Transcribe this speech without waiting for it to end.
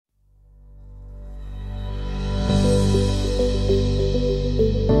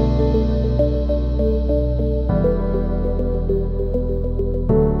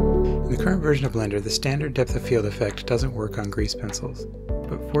version of Blender, the standard depth of field effect doesn't work on grease pencils,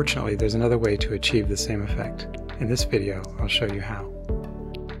 but fortunately there's another way to achieve the same effect. In this video, I'll show you how.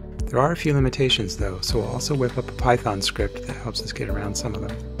 There are a few limitations though, so we'll also whip up a Python script that helps us get around some of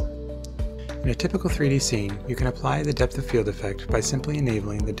them. In a typical 3D scene, you can apply the depth of field effect by simply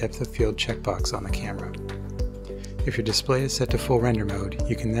enabling the depth of field checkbox on the camera. If your display is set to full render mode,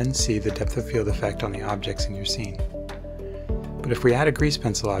 you can then see the depth of field effect on the objects in your scene. But if we add a grease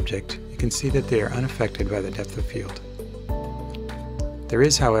pencil object, you can see that they are unaffected by the depth of field. There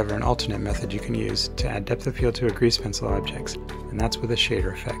is, however, an alternate method you can use to add depth of field to a grease pencil object, and that's with a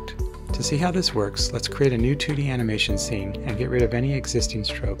shader effect. To see how this works, let's create a new 2D animation scene and get rid of any existing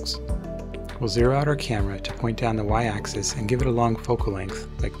strokes. We'll zero out our camera to point down the y-axis and give it a long focal length,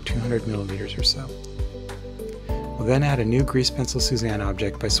 like 200 millimeters or so. We'll then add a new grease pencil Suzanne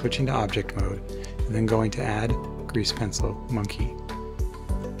object by switching to object mode and then going to add grease pencil monkey.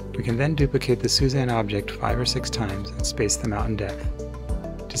 We can then duplicate the Suzanne object 5 or 6 times and space them out in depth.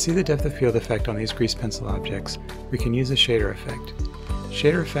 To see the depth of field effect on these grease pencil objects, we can use a shader effect.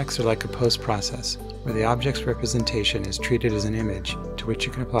 Shader effects are like a post-process, where the object's representation is treated as an image to which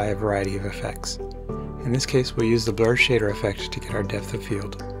you can apply a variety of effects. In this case, we'll use the blur shader effect to get our depth of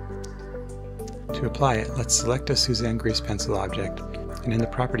field. To apply it, let's select a Suzanne grease pencil object, and in the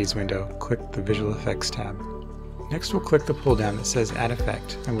Properties window, click the Visual Effects tab. Next, we'll click the pull-down that says Add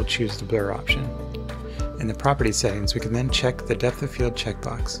Effect, and we'll choose the Blur option. In the Properties settings, we can then check the Depth of Field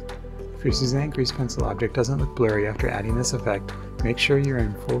checkbox. If your Suzanne grease pencil object doesn't look blurry after adding this effect, make sure you're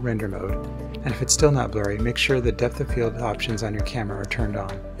in full render mode, and if it's still not blurry, make sure the depth of field options on your camera are turned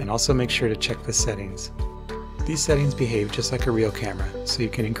on, and also make sure to check the settings. These settings behave just like a real camera, so you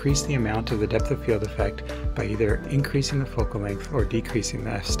can increase the amount of the depth of field effect by either increasing the focal length or decreasing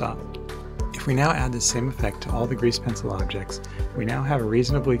the f-stop. If we now add the same effect to all the grease pencil objects, we now have a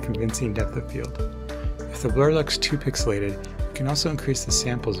reasonably convincing depth of field. If the blur looks too pixelated, you can also increase the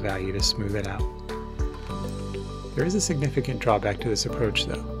samples value to smooth it out. There is a significant drawback to this approach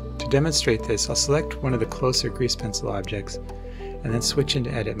though. To demonstrate this, I'll select one of the closer grease pencil objects and then switch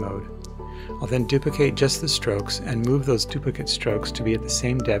into edit mode. I'll then duplicate just the strokes and move those duplicate strokes to be at the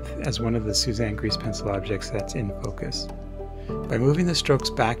same depth as one of the Suzanne grease pencil objects that's in focus. By moving the strokes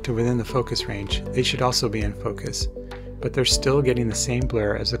back to within the focus range, they should also be in focus, but they're still getting the same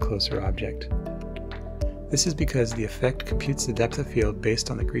blur as a closer object. This is because the effect computes the depth of field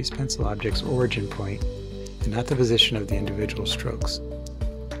based on the grease pencil object's origin point and not the position of the individual strokes.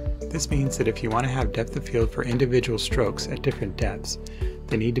 This means that if you want to have depth of field for individual strokes at different depths,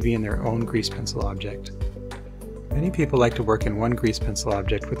 they need to be in their own grease pencil object. Many people like to work in one grease pencil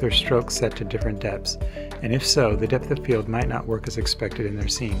object with their strokes set to different depths, and if so, the depth of field might not work as expected in their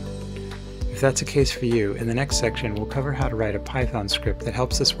scene. If that's the case for you, in the next section we'll cover how to write a Python script that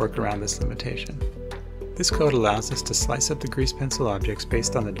helps us work around this limitation. This code allows us to slice up the grease pencil objects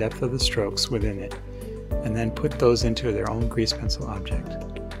based on the depth of the strokes within it, and then put those into their own grease pencil object.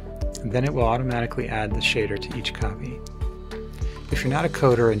 And then it will automatically add the shader to each copy. If you're not a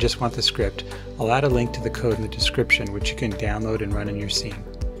coder and just want the script, I'll add a link to the code in the description which you can download and run in your scene.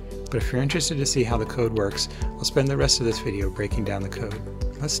 But if you're interested to see how the code works, I'll spend the rest of this video breaking down the code.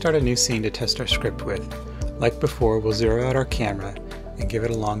 Let's start a new scene to test our script with. Like before, we'll zero out our camera and give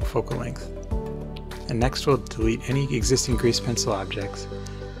it a long focal length. And next we'll delete any existing grease pencil objects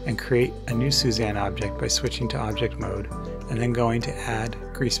and create a new Suzanne object by switching to object mode and then going to add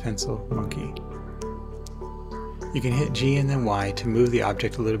grease pencil monkey. You can hit G and then Y to move the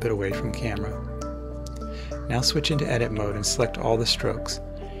object a little bit away from camera. Now switch into edit mode and select all the strokes,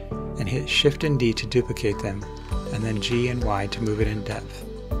 and hit Shift and D to duplicate them, and then G and Y to move it in depth.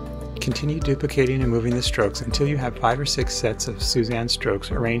 Continue duplicating and moving the strokes until you have 5 or 6 sets of Suzanne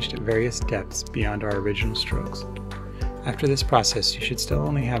strokes arranged at various depths beyond our original strokes. After this process, you should still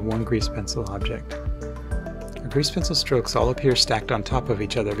only have one grease pencil object. Our grease pencil strokes all appear stacked on top of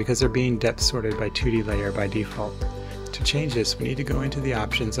each other because they're being depth sorted by 2D layer by default. To change this, we need to go into the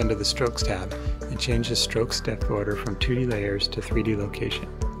options under the Strokes tab and change the strokes depth order from 2D layers to 3D location.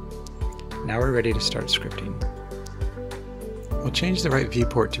 Now we're ready to start scripting. We'll change the right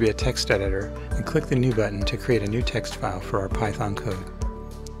viewport to be a text editor and click the New button to create a new text file for our Python code.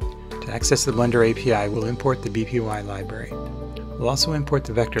 To access the Blender API, we'll import the BPY library. We'll also import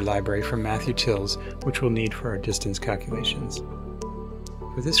the vector library from Matthew Tills, which we'll need for our distance calculations.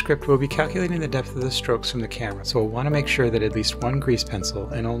 For this script, we'll be calculating the depth of the strokes from the camera, so we'll want to make sure that at least one grease pencil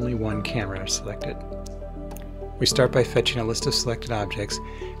and only one camera are selected. We start by fetching a list of selected objects,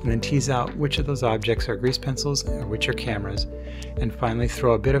 and then tease out which of those objects are grease pencils and which are cameras, and finally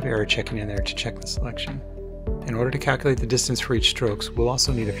throw a bit of error checking in there to check the selection. In order to calculate the distance for each stroke, we'll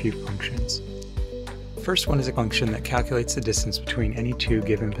also need a few functions. The first one is a function that calculates the distance between any two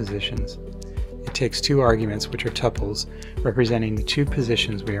given positions. It takes two arguments, which are tuples, representing the two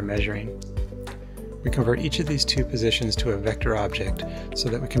positions we are measuring. We convert each of these two positions to a vector object so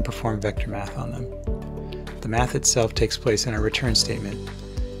that we can perform vector math on them. The math itself takes place in our return statement.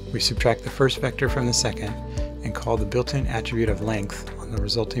 We subtract the first vector from the second and call the built-in attribute of length on the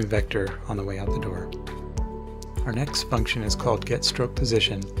resulting vector on the way out the door. Our next function is called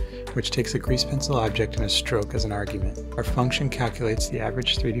getStrokePosition, which takes a grease pencil object and a stroke as an argument. Our function calculates the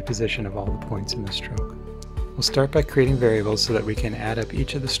average 3D position of all the points in the stroke. We'll start by creating variables so that we can add up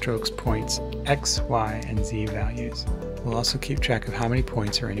each of the stroke's points x, y, and z values. We'll also keep track of how many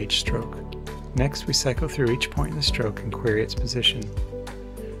points are in each stroke. Next, we cycle through each point in the stroke and query its position.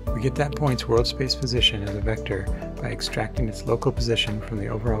 We get that point's world space position as a vector by extracting its local position from the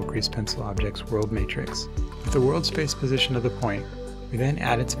overall grease pencil object's world matrix. With the world space position of the point, we then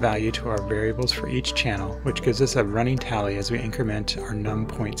add its value to our variables for each channel, which gives us a running tally as we increment our num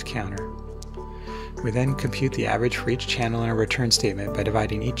points counter. We then compute the average for each channel in our return statement by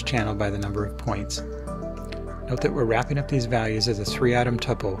dividing each channel by the number of points. Note that we're wrapping up these values as a 3-item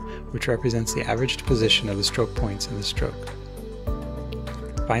tuple, which represents the averaged position of the stroke points in the stroke.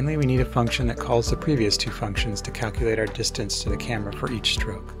 Finally, we need a function that calls the previous two functions to calculate our distance to the camera for each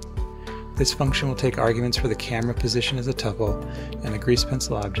stroke. This function will take arguments for the camera position as a tuple, and the grease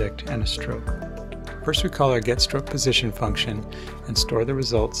pencil object, and a stroke. First, we call our getStrokePosition function and store the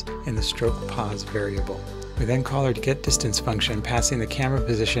results in the strokePos variable. We then call our getDistance function, passing the camera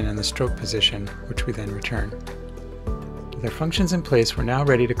position and the stroke position, which we then return. With our functions in place, we're now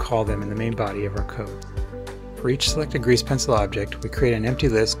ready to call them in the main body of our code. For each selected grease pencil object, we create an empty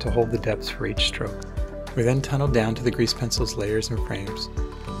list to hold the depths for each stroke. We then tunnel down to the grease pencil's layers and frames.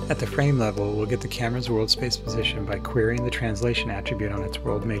 At the frame level, we'll get the camera's world space position by querying the translation attribute on its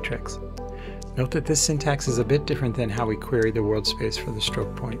world matrix. Note that this syntax is a bit different than how we query the world space for the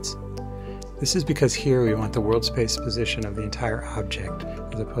stroke points. This is because here we want the world space position of the entire object,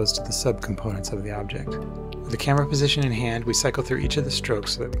 as opposed to the subcomponents of the object. With the camera position in hand, we cycle through each of the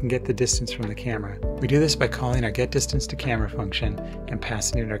strokes so that we can get the distance from the camera. We do this by calling our getDistanceToCamera function and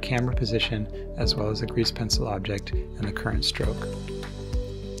passing in our camera position, as well as a grease pencil object and the current stroke.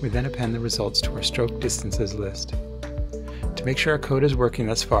 We then append the results to our stroke distances list. To make sure our code is working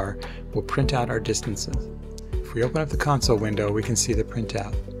thus far, we'll print out our distances. If we open up the console window, we can see the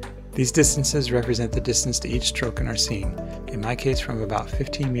printout. These distances represent the distance to each stroke in our scene, in my case from about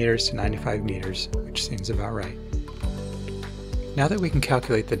 15 meters to 95 meters, which seems about right. Now that we can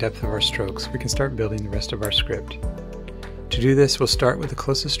calculate the depth of our strokes, we can start building the rest of our script. To do this, we'll start with the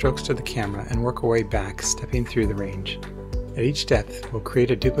closest strokes to the camera and work our way back, stepping through the range. At each depth, we'll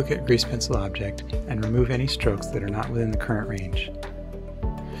create a duplicate grease pencil object and remove any strokes that are not within the current range.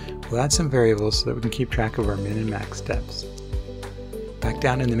 We'll add some variables so that we can keep track of our min and max depths. Back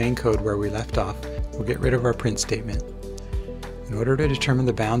down in the main code where we left off, we'll get rid of our print statement. In order to determine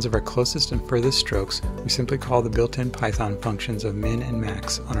the bounds of our closest and furthest strokes, we simply call the built-in Python functions of min and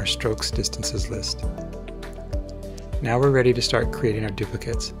max on our strokes distances list. Now we're ready to start creating our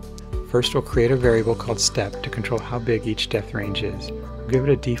duplicates. First, we'll create a variable called step to control how big each depth range is. We'll give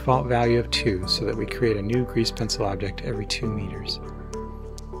it a default value of 2 so that we create a new grease pencil object every 2 meters.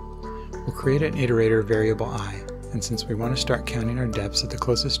 We'll create an iterator variable I, and since we want to start counting our depths at the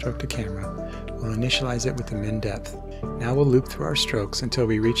closest stroke to camera, we'll initialize it with the min depth. Now we'll loop through our strokes until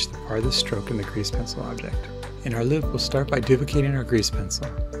we reach the farthest stroke in the grease pencil object. In our loop, we'll start by duplicating our grease pencil.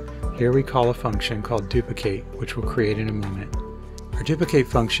 Here we call a function called duplicate, which we'll create in a moment. Our duplicate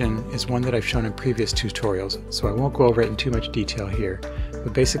function is one that I've shown in previous tutorials, so I won't go over it in too much detail here,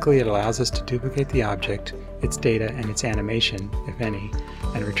 but basically it allows us to duplicate the object, its data, and its animation, if any,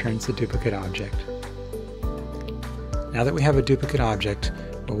 and returns the duplicate object. Now that we have a duplicate object,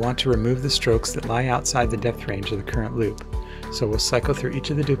 we'll want to remove the strokes that lie outside the depth range of the current loop, so we'll cycle through each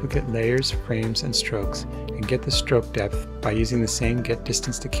of the duplicate layers, frames, and strokes, and get the stroke depth by using the same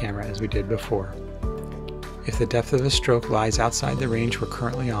getDistanceToCamera as we did before. If the depth of a stroke lies outside the range we're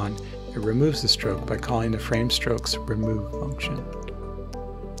currently on, it removes the stroke by calling the frameStrokesRemove function.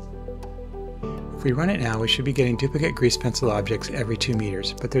 If we run it now, we should be getting duplicate grease pencil objects every 2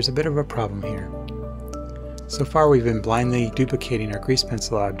 meters, but there's a bit of a problem here. So far we've been blindly duplicating our grease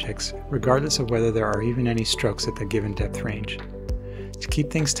pencil objects, regardless of whether there are even any strokes at the given depth range. To keep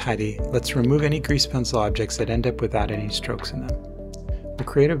things tidy, let's remove any grease pencil objects that end up without any strokes in them. We'll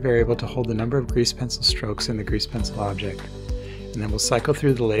create a variable to hold the number of grease pencil strokes in the grease pencil object, and then we'll cycle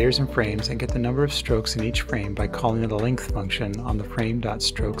through the layers and frames and get the number of strokes in each frame by calling the length function on the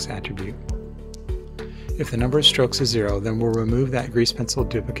frame.strokes attribute. If the number of strokes is 0, then we'll remove that grease pencil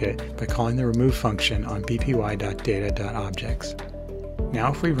duplicate by calling the remove function on bpy.data.objects.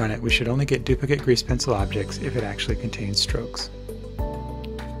 Now if we run it, we should only get duplicate grease pencil objects if it actually contains strokes.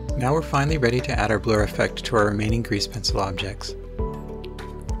 Now we're finally ready to add our blur effect to our remaining grease pencil objects.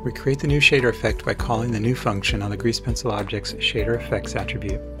 We create the new shader effect by calling the new function on the grease pencil object's shader effects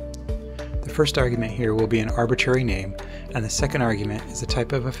attribute. The first argument here will be an arbitrary name, and the second argument is the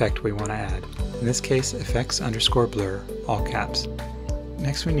type of effect we want to add. In this case, effects_blur, all caps.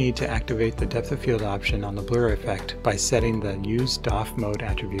 Next we need to activate the depth of field option on the blur effect by setting the use DOF mode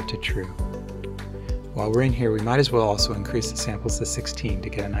attribute to true. While we're in here, we might as well also increase the samples to 16 to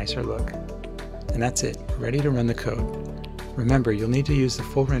get a nicer look. And that's it, we're ready to run the code. Remember, you'll need to use the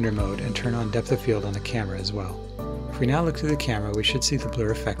full render mode and turn on depth of field on the camera as well. If we now look through the camera, we should see the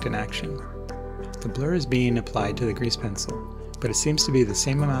blur effect in action. The blur is being applied to the grease pencil, but it seems to be the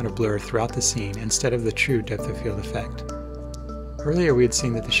same amount of blur throughout the scene instead of the true depth of field effect. Earlier we had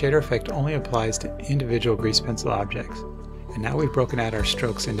seen that the shader effect only applies to individual grease pencil objects, and now we've broken out our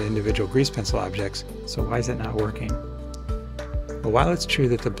strokes into individual grease pencil objects, so why is it not working? Well, while it's true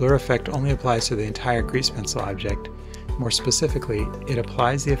that the blur effect only applies to the entire grease pencil object, more specifically, it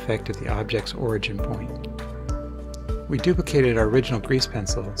applies the effect at the object's origin point. We duplicated our original grease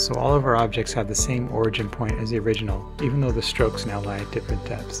pencil, so all of our objects have the same origin point as the original, even though the strokes now lie at different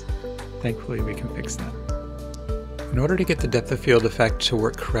depths. Thankfully, we can fix that. In order to get the depth of field effect to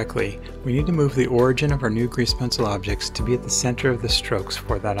work correctly, we need to move the origin of our new grease pencil objects to be at the center of the strokes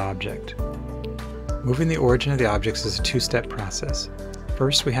for that object. Moving the origin of the objects is a two-step process.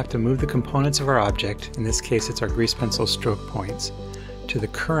 First, we have to move the components of our object, in this case it's our grease pencil stroke points, to the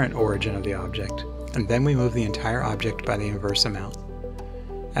current origin of the object, and then we move the entire object by the inverse amount.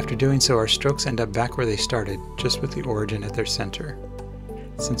 After doing so, our strokes end up back where they started, just with the origin at their center.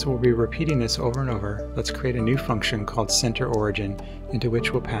 Since we'll be repeating this over and over, let's create a new function called centerOrigin, into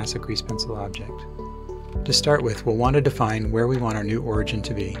which we'll pass a grease pencil object. To start with, we'll want to define where we want our new origin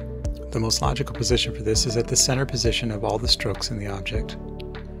to be. The most logical position for this is at the center position of all the strokes in the object.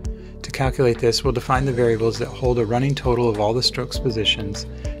 To calculate this, we'll define the variables that hold a running total of all the strokes positions,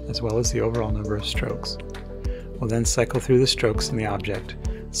 as well as the overall number of strokes. We'll then cycle through the strokes in the object,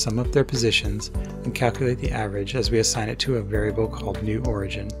 sum up their positions, and calculate the average as we assign it to a variable called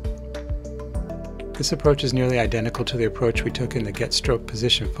newOrigin. This approach is nearly identical to the approach we took in the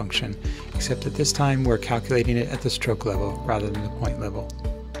getStrokePosition function, except that this time we're calculating it at the stroke level rather than the point level.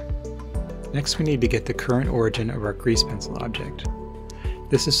 Next we need to get the current origin of our grease pencil object.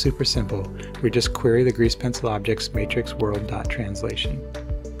 This is super simple. We just query the grease pencil object's matrix world.translation.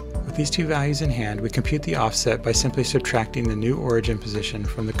 With these two values in hand, we compute the offset by simply subtracting the new origin position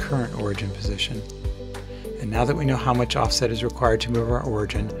from the current origin position. And now that we know how much offset is required to move our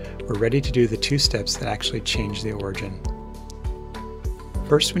origin, we're ready to do the two steps that actually change the origin.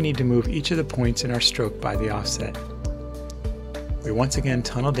 First, we need to move each of the points in our stroke by the offset. We once again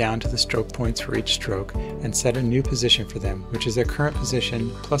tunnel down to the stroke points for each stroke and set a new position for them, which is their current position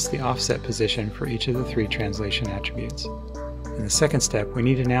plus the offset position for each of the three translation attributes. In the second step, we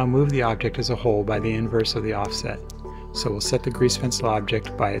need to now move the object as a whole by the inverse of the offset. So we'll set the grease pencil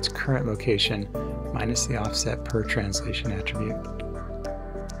object by its current location minus the offset per translation attribute.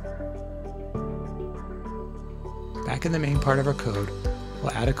 Back in the main part of our code,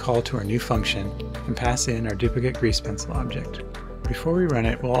 we'll add a call to our new function and pass in our duplicate grease pencil object. Before we run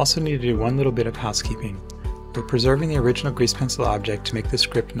it, we'll also need to do one little bit of housekeeping. We're preserving the original grease pencil object to make the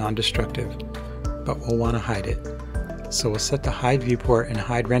script non-destructive, but we'll want to hide it. So we'll set the hide viewport and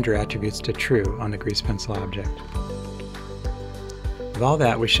hide render attributes to true on the grease pencil object. With all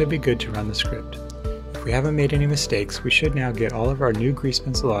that, we should be good to run the script. If we haven't made any mistakes, we should now get all of our new grease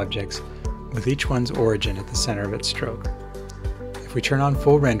pencil objects with each one's origin at the center of its stroke. If we turn on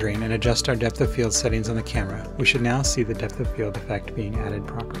full rendering and adjust our depth of field settings on the camera, we should now see the depth of field effect being added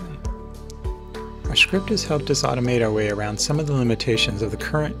properly. Our script has helped us automate our way around some of the limitations of the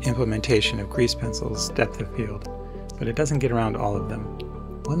current implementation of grease pencil's depth of field, but it doesn't get around all of them.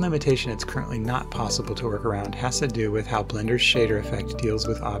 One limitation it's currently not possible to work around has to do with how Blender's shader effect deals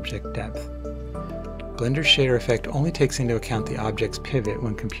with object depth. Blender's shader effect only takes into account the object's pivot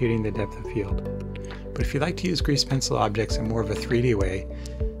when computing the depth of field. But if you'd like to use grease pencil objects in more of a 3D way,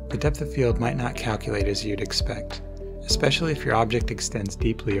 the depth of field might not calculate as you'd expect, especially if your object extends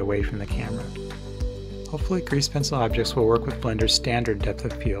deeply away from the camera. Hopefully grease pencil objects will work with Blender's standard depth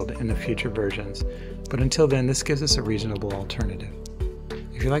of field in the future versions, but until then this gives us a reasonable alternative.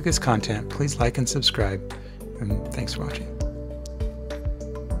 If you like this content, please like and subscribe, and thanks for watching.